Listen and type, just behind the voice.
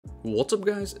What's up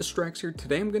guys, Estractz here.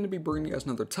 Today I'm going to be bringing you guys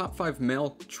another top 5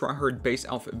 male Tryhard base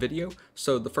outfit video.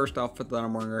 So the first outfit that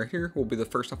I'm wearing right here will be the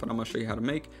first outfit I'm going to show you how to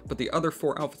make, but the other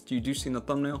 4 outfits you do see in the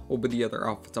thumbnail will be the other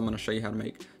outfits I'm going to show you how to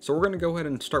make. So we're going to go ahead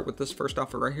and start with this first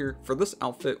outfit right here. For this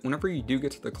outfit, whenever you do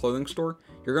get to the clothing store,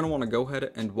 you're going to want to go ahead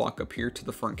and walk up here to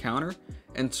the front counter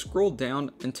and scroll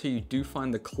down until you do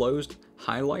find the closed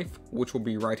high life, which will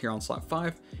be right here on slot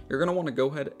 5. You're going to want to go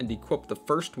ahead and equip the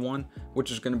first one,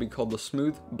 which is going to be called the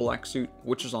smooth black suit,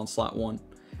 which is on slot 1.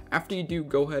 After you do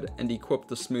go ahead and equip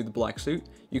the smooth black suit,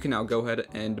 you can now go ahead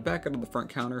and back out of the front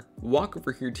counter, walk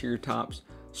over here to your tops,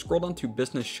 scroll down to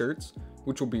business shirts,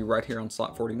 which will be right here on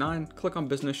slot 49. Click on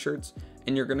business shirts,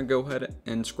 and you're going to go ahead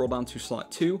and scroll down to slot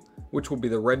 2, which will be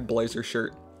the red blazer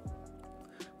shirt.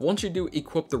 Once you do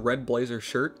equip the red blazer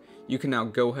shirt, you can now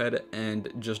go ahead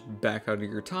and just back out of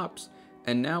your tops.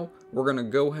 And now we're going to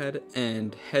go ahead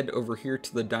and head over here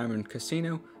to the Diamond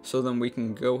Casino, so then we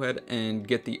can go ahead and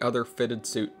get the other fitted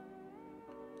suit.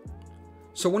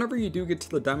 So whenever you do get to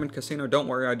the Diamond Casino, don't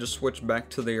worry, I just switched back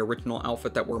to the original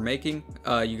outfit that we're making.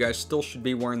 You guys still should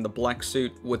be wearing the black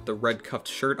suit with the red cuffed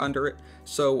shirt under it.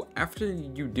 So after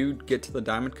you do get to the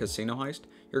Diamond Casino heist,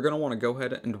 you're going to want to go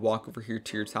ahead and walk over here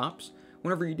to your tops.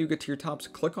 Whenever you do get to your tops,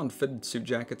 click on fitted suit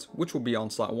jackets, which will be on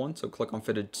slot 1, so click on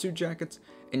fitted suit jackets,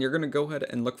 and you're going to go ahead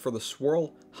and look for the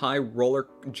swirl high roller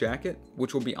jacket,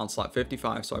 which will be on slot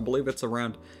 55. So I believe it's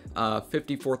around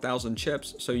 54,000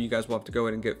 chips, so you guys will have to go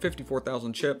ahead and get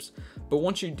 54,000 chips. But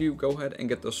once you do go ahead and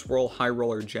get the swirl high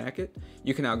roller jacket,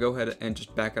 you can now go ahead and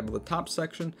just back out of the top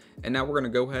section, and now we're going to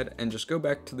go ahead and just go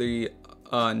back to the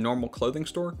normal clothing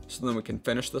store, so then we can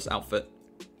finish this outfit.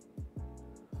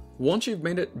 Once you've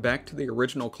made it back to the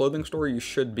original clothing store, you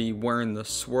should be wearing the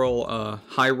swirl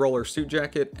high roller suit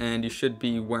jacket, and you should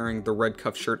be wearing the red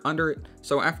cuff shirt under it.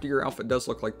 So after your outfit does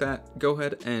look like that, go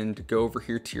ahead and go over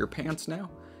here to your pants now.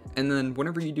 And then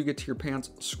whenever you do get to your pants,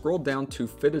 scroll down to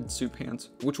fitted suit pants,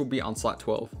 which will be on slot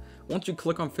 12. Once you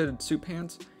click on fitted suit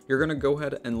pants, you're going to go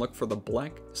ahead and look for the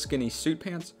black skinny suit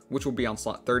pants, which will be on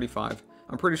slot 35.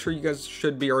 I'm pretty sure you guys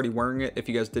should be already wearing it if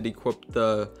you guys did equip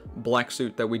the black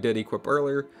suit that we did equip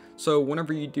earlier. So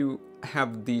whenever you do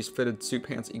have these fitted suit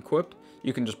pants equipped,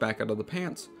 you can just back out of the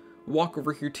pants, walk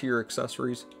over here to your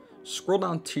accessories, scroll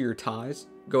down to your ties,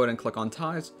 go ahead and click on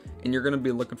ties, and you're going to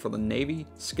be looking for the navy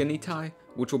skinny tie,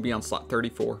 which will be on slot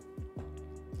 34.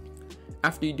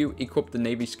 After you do equip the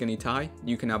navy skinny tie,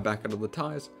 you can now back out of the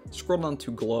ties, scroll down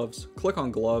to gloves, click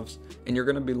on gloves, and you're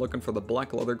going to be looking for the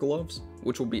black leather gloves,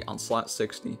 which will be on slot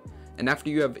 60. And after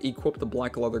you have equipped the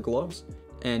black leather gloves,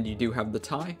 and you do have the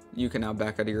tie, you can now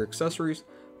back out of your accessories,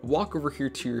 walk over here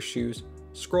to your shoes,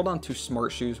 scroll down to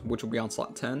smart shoes, which will be on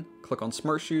slot 10, click on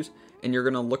smart shoes, and you're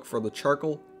going to look for the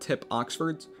charcoal tip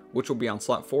Oxfords, which will be on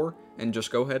slot 4, and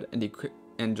just go ahead and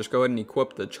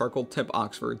equip the charcoal tip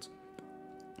Oxfords.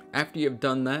 After you've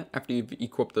done that, after you've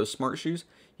equipped those smart shoes,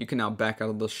 you can now back out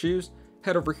of those shoes,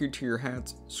 head over here to your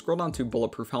hats, scroll down to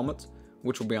bulletproof helmets,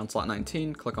 which will be on slot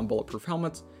 19, click on bulletproof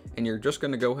helmets, and you're just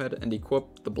going to go ahead and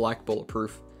equip the black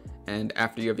bulletproof. And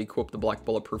after you have equipped the black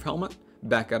bulletproof helmet,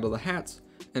 back out of the hats,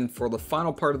 and for the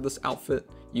final part of this outfit,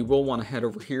 you will want to head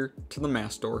over here to the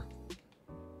mask store.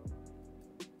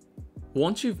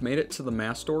 Once you've made it to the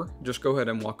mask store, just go ahead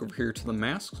and walk over here to the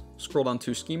masks, scroll down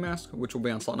to ski mask, which will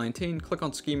be on slot 19, click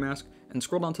on ski mask, and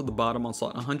scroll down to the bottom on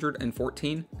slot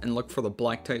 114 and look for the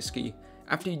black tight ski.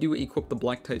 After you do equip the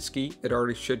black tight ski, it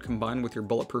already should combine with your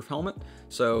bulletproof helmet,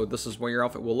 so this is what your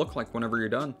outfit will look like whenever you're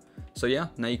done. So yeah,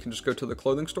 now you can just go to the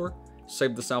clothing store,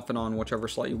 save this outfit on whichever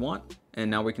slot you want, and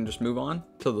now we can just move on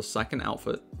to the second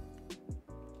outfit.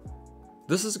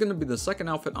 This is going to be the second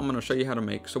outfit I'm going to show you how to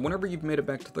make. So whenever you've made it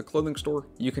back to the clothing store,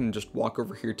 you can just walk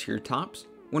over here to your tops.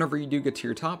 Whenever you do get to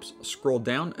your tops, scroll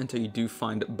down until you do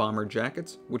find bomber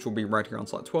jackets, which will be right here on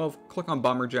slot 12. Click on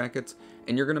bomber jackets,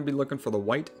 and you're going to be looking for the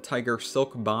white tiger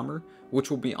silk bomber, which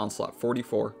will be on slot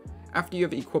 44. After you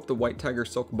have equipped the white tiger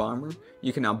silk bomber,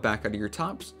 you can now back out of your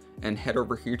tops and head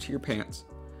over here to your pants.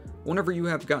 Whenever you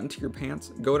have gotten to your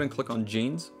pants, go ahead and click on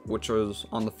jeans, which was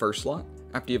on the first slot.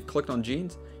 After you've clicked on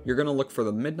jeans, you're going to look for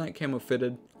the midnight camo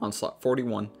fitted on slot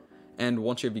 41. And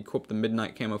once you've equipped the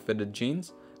midnight camo fitted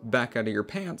jeans, back out of your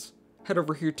pants, head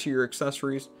over here to your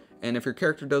accessories, and if your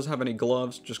character does have any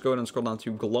gloves, just go ahead and scroll down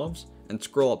to gloves and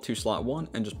scroll up to slot 1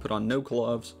 and just put on no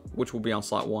gloves, which will be on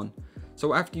slot 1.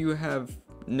 So after you have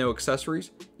no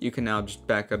accessories, you can now just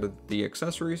back out of the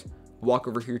accessories, walk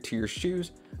over here to your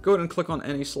shoes, go ahead and click on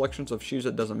any selections of shoes,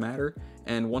 it doesn't matter,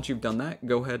 and once you've done that,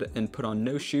 go ahead and put on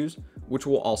no shoes, which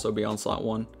will also be on slot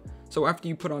 1. So after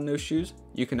you put on no shoes,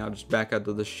 you can now just back out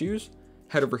of the shoes,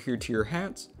 head over here to your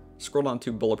hats, scroll down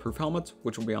to bulletproof helmets,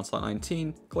 which will be on slot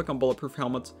 19, click on bulletproof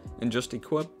helmets, and just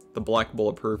equip the black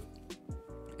bulletproof.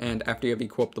 And after you have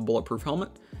equipped the bulletproof helmet,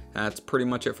 that's pretty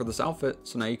much it for this outfit.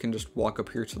 So now you can just walk up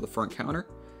here to the front counter,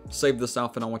 save this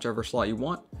outfit on whichever slot you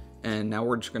want, and now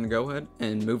we're just going to go ahead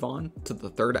and move on to the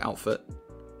third outfit.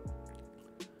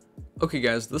 Okay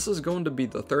guys, this is going to be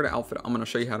the third outfit I'm going to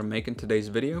show you how to make in today's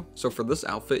video. So for this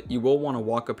outfit, you will want to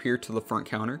walk up here to the front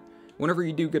counter. Whenever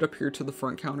you do get up here to the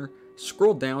front counter,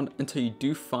 scroll down until you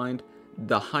do find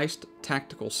the Heist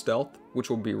Tactical Stealth, which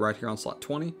will be right here on slot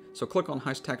 20. So click on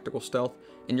Heist Tactical Stealth,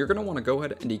 and you're going to want to go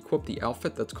ahead and equip the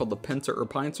outfit that's called the Pincer or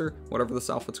Pincer, whatever this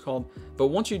outfit's called. But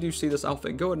once you do see this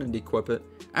outfit, go ahead and equip it.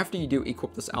 After you do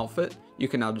equip this outfit, you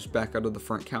can now just back out of the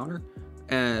front counter.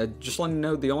 And just letting you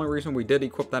know, the only reason we did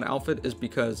equip that outfit is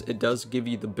because it does give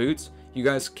you the boots. You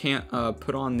guys can't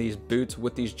put on these boots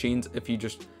with these jeans if you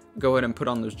just go ahead and put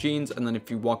on those jeans, and then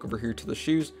if you walk over here to the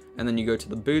shoes and then you go to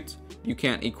the boots, you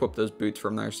can't equip those boots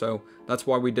from there. So that's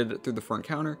why we did it through the front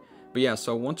counter. But yeah,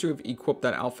 so once you have equipped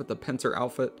that outfit, the Pincer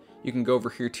outfit, you can go over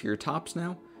here to your tops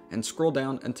now and scroll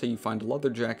down until you find leather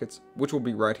jackets, which will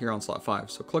be right here on slot 5.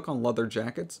 So click on leather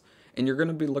jackets, and you're going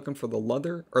to be looking for the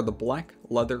leather or the black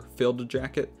leather field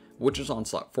jacket, which is on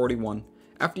slot 41.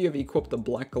 After you have equipped the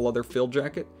black leather field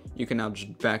jacket, you can now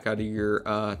just back out of your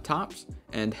tops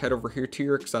and head over here to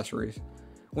your accessories.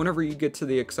 Whenever you get to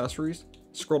the accessories,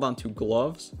 scroll down to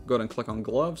gloves, go ahead and click on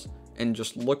gloves, and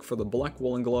just look for the black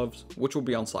woolen gloves, which will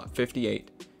be on slot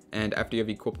 58. And after you have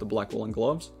equipped the black woolen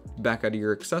gloves, back out of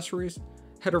your accessories,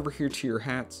 head over here to your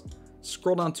hats,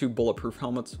 scroll down to bulletproof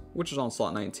helmets, which is on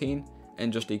slot 19,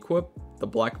 and just equip the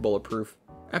black bulletproof.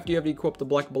 After you have equipped the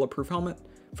black bulletproof helmet,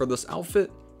 for this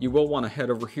outfit, you will want to head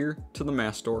over here to the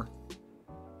mask store.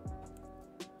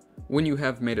 When you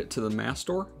have made it to the mask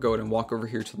store, go ahead and walk over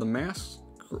here to the masks,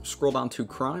 scroll down to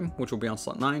crime, which will be on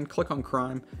slot 9, click on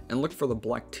crime, and look for the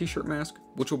black t-shirt mask,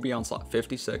 which will be on slot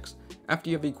 56. After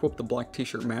you have equipped the black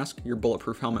t-shirt mask, your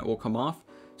bulletproof helmet will come off.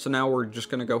 So now we're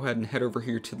just going to go ahead and head over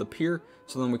here to the pier,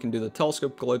 so then we can do the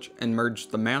telescope glitch and merge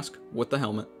the mask with the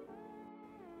helmet.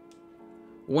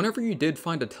 Whenever you did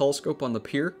find a telescope on the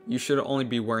pier, you should only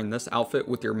be wearing this outfit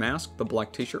with your mask, the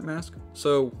black t-shirt mask.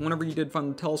 So whenever you did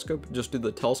find the telescope, just do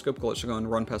the telescope glitch. So go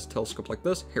and run past the telescope like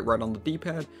this, hit right on the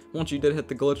D-pad. Once you did hit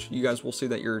the glitch, you guys will see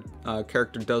that your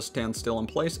character does stand still in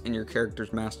place and your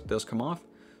character's mask does come off.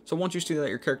 So once you see that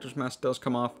your character's mask does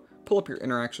come off, pull up your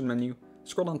interaction menu,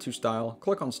 scroll down to style,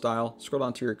 click on style, scroll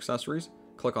down to your accessories,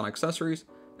 click on accessories,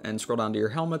 and scroll down to your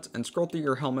helmets, and scroll through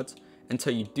your helmets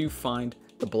until you do find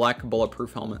the black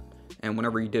bulletproof helmet. And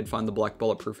whenever you did find the black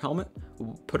bulletproof helmet,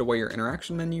 put away your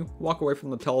interaction menu, walk away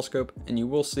from the telescope, and you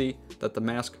will see that the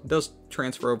mask does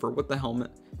transfer over with the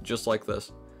helmet just like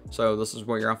this. So this is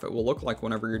what your outfit will look like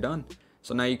whenever you're done.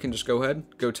 So now you can just go ahead,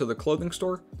 go to the clothing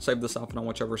store, save this outfit on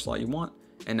whichever slot you want,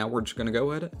 and now we're just going to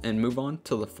go ahead and move on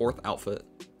to the fourth outfit.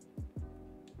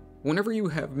 Whenever you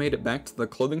have made it back to the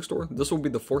clothing store, this will be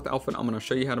the fourth outfit I'm going to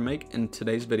show you how to make in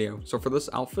today's video. So for this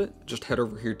outfit, just head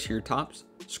over here to your tops,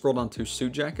 scroll down to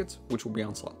suit jackets, which will be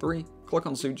on slot 3, click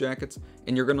on suit jackets,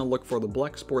 and you're going to look for the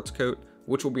black sports coat,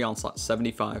 which will be on slot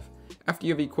 75. After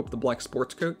you have equipped the black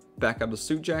sports coat, back out of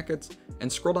suit jackets,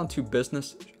 and scroll down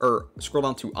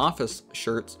to office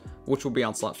shirts, which will be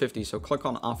on slot 50. So click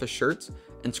on office shirts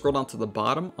and scroll down to the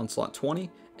bottom on slot 20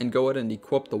 and go ahead and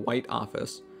equip the white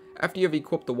office. After you have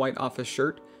equipped the white office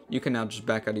shirt, you can now just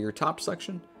back out of your top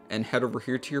section and head over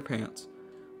here to your pants.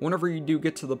 Whenever you do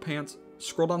get to the pants,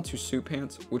 scroll down to suit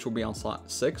pants, which will be on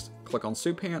slot 6, click on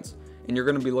suit pants, and you're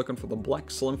going to be looking for the black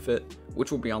slim fit,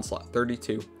 which will be on slot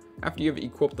 32. After you have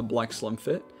equipped the black slim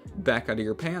fit, back out of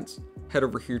your pants, head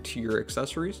over here to your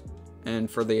accessories, and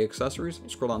for the accessories,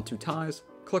 scroll down to ties,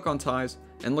 click on ties,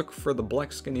 and look for the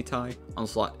black skinny tie on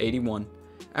slot 81.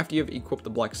 After you have equipped the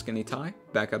black skinny tie,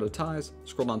 back out of ties,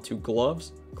 scroll down to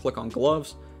gloves, click on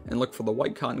gloves, and look for the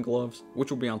white cotton gloves, which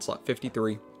will be on slot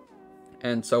 53.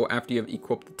 And so after you have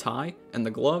equipped the tie and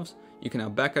the gloves, you can now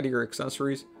back out of your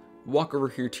accessories, walk over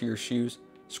here to your shoes,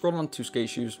 scroll down to skate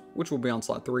shoes, which will be on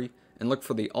slot 3, and look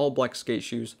for the all black skate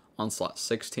shoes on slot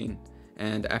 16.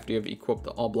 And after you have equipped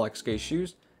the all black skate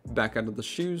shoes, back out of the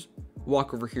shoes,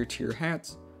 walk over here to your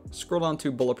hats, scroll down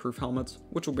to bulletproof helmets,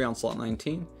 which will be on slot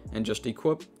 19, and just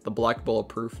equip the black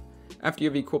bulletproof. After you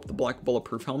have equipped the black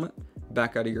bulletproof helmet,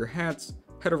 back out of your hats,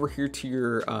 head over here to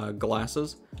your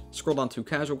glasses, scroll down to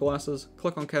casual glasses,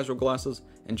 click on casual glasses,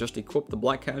 and just equip the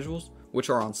black casuals, which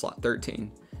are on slot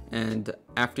 13. And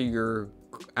after you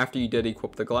did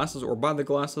equip the glasses or buy the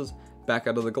glasses, back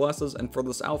out of the glasses, and for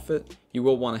this outfit, you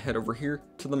will want to head over here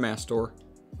to the mask store.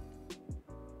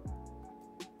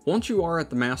 Once you are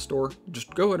at the mask store,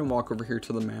 just go ahead and walk over here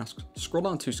to the masks, scroll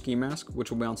down to ski mask,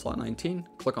 which will be on slot 19,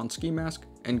 click on ski mask,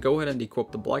 and go ahead and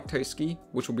equip the black tie ski,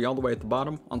 which will be all the way at the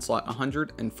bottom on slot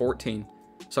 114.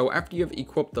 So after you have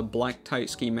equipped the black tie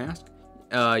ski mask,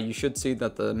 you should see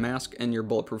that the mask and your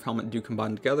bulletproof helmet do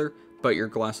combine together, but your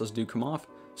glasses do come off.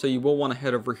 So you will want to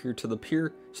head over here to the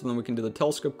pier, so then we can do the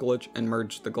telescope glitch and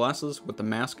merge the glasses with the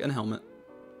mask and helmet.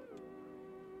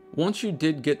 Once you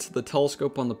did get to the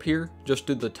telescope on the pier, just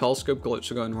do the telescope glitch.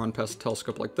 So go ahead and run past the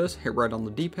telescope like this, hit right on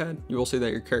the D-pad. You will see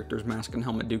that your character's mask and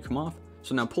helmet do come off.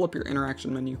 So now pull up your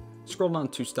interaction menu, scroll down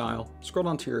to style, scroll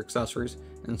down to your accessories,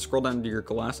 and scroll down to your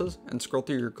glasses, and scroll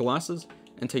through your glasses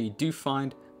until you do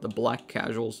find the black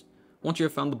casuals. Once you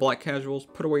have found the black casuals,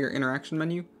 put away your interaction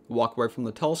menu, walk away from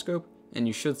the telescope, and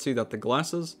you should see that the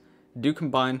glasses do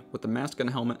combine with the mask and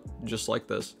helmet just like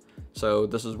this. So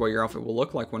this is what your outfit will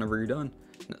look like whenever you're done.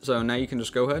 So now you can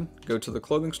just go ahead, go to the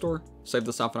clothing store, save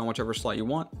this outfit on whichever slot you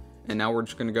want, and now we're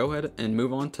just going to go ahead and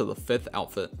move on to the 5th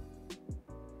outfit.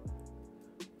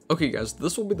 Okay guys,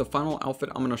 this will be the final outfit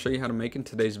I'm going to show you how to make in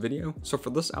today's video. So for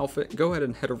this outfit, go ahead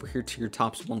and head over here to your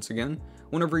tops once again.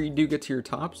 Whenever you do get to your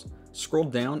tops, scroll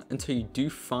down until you do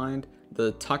find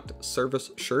the tucked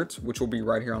service shirts, which will be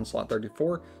right here on slot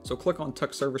 34. So click on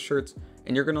tucked service shirts,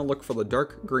 and you're going to look for the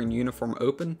dark green uniform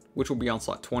open, which will be on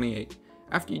slot 28.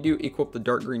 After you do equip the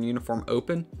dark green uniform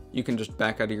open, you can just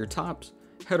back out of your tops,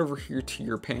 head over here to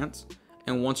your pants,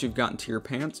 and once you've gotten to your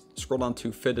pants, scroll down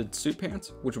to fitted suit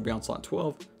pants, which will be on slot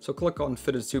 12. So click on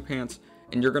fitted suit pants,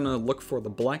 and you're going to look for the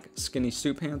black skinny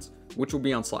suit pants, which will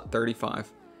be on slot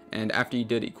 35. And after you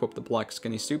did equip the black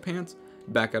skinny suit pants,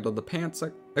 back out of the pants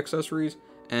accessories,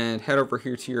 and head over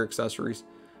here to your accessories.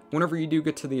 Whenever you do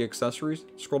get to the accessories,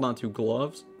 scroll down to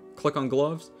gloves, click on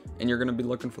gloves, and you're going to be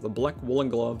looking for the black woolen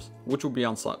gloves, which will be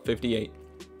on slot 58.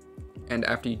 And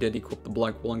after you did equip the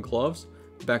black woolen gloves,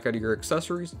 back out of your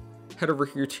accessories, head over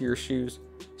here to your shoes,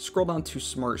 scroll down to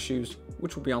smart shoes,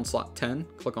 which will be on slot 10,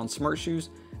 click on smart shoes,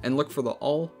 and look for the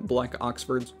all black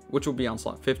Oxfords, which will be on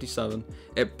slot 57.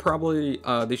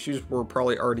 These shoes were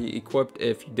probably already equipped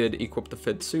if you did equip the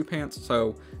fit suit pants,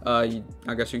 so I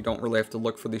guess you don't really have to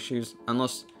look for these shoes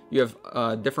unless you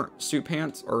have different suit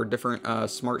pants or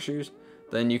different smart shoes.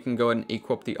 Then you can go ahead and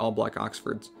equip the all black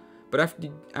Oxfords. But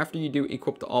after you do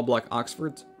equip the all black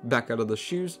Oxfords, back out of the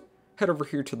shoes, head over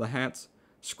here to the hats,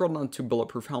 scroll down to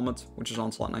bulletproof helmets, which is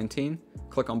on slot 19,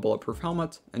 click on bulletproof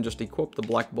helmets, and just equip the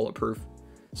black bulletproof.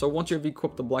 So once you have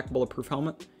equipped the black bulletproof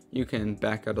helmet, you can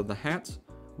back out of the hats,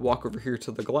 walk over here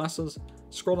to the glasses,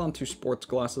 scroll down to sports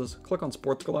glasses, click on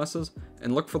sports glasses,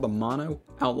 and look for the mono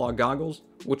outlaw goggles,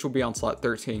 which will be on slot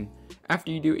 13.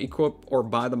 After you do equip or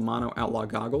buy the mono outlaw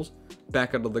goggles,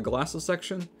 back out of the glasses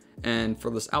section, and for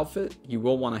this outfit, you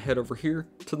will want to head over here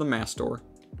to the mask store.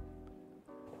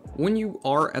 When you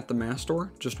are at the mask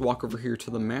store, just walk over here to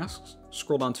the masks,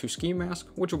 scroll down to ski mask,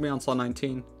 which will be on slot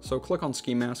 19. So click on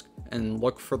ski mask and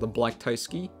look for the black tie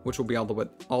ski, which will be all the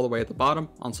way at the bottom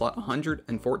on slot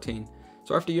 114.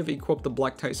 So after you have equipped the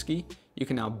black tie ski, you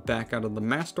can now back out of the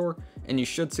mask store, and you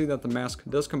should see that the mask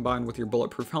does combine with your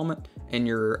bulletproof helmet, and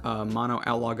your mono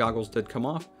outlaw goggles did come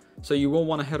off. So you will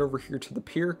want to head over here to the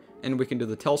pier, and we can do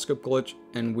the telescope glitch,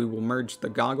 and we will merge the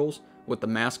goggles with the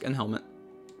mask and helmet.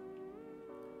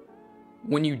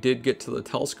 When you did get to the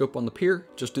telescope on the pier,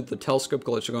 just do the telescope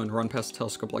glitch. So go and run past the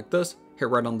telescope like this, hit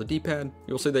right on the D-pad.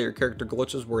 You'll see that your character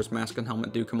glitches where his mask and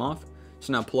helmet do come off.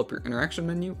 So now pull up your interaction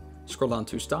menu, scroll down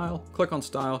to style, click on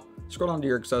style, scroll down to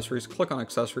your accessories, click on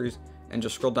accessories, and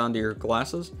just scroll down to your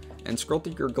glasses, and scroll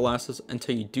through your glasses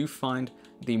until you do find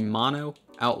the mono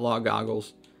outlaw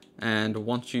goggles. And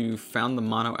once you found the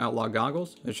mono outlaw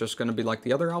goggles, it's just going to be like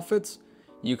the other outfits.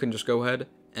 You can just go ahead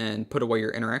and put away your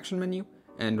interaction menu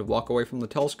and walk away from the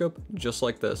telescope just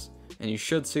like this. And you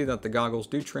should see that the goggles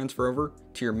do transfer over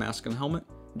to your mask and helmet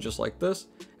just like this.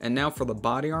 And now for the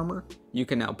body armor, you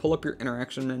can now pull up your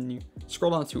interaction menu,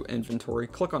 scroll down to inventory,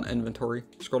 click on inventory,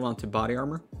 scroll down to body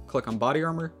armor, click on body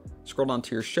armor, scroll down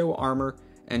to your show armor,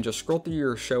 and just scroll through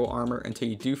your show armor until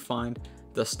you do find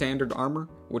the standard armor,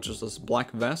 which is this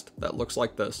black vest that looks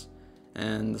like this.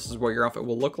 And this is what your outfit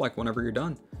will look like whenever you're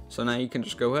done. So now you can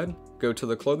just go ahead, go to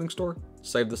the clothing store,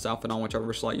 save this outfit on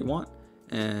whichever slot you want.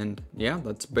 And yeah,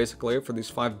 that's basically it for these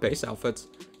 5 base outfits.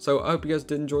 So I hope you guys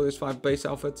did enjoy these 5 base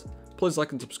outfits. Please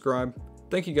like and subscribe.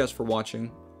 Thank you guys for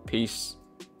watching. Peace.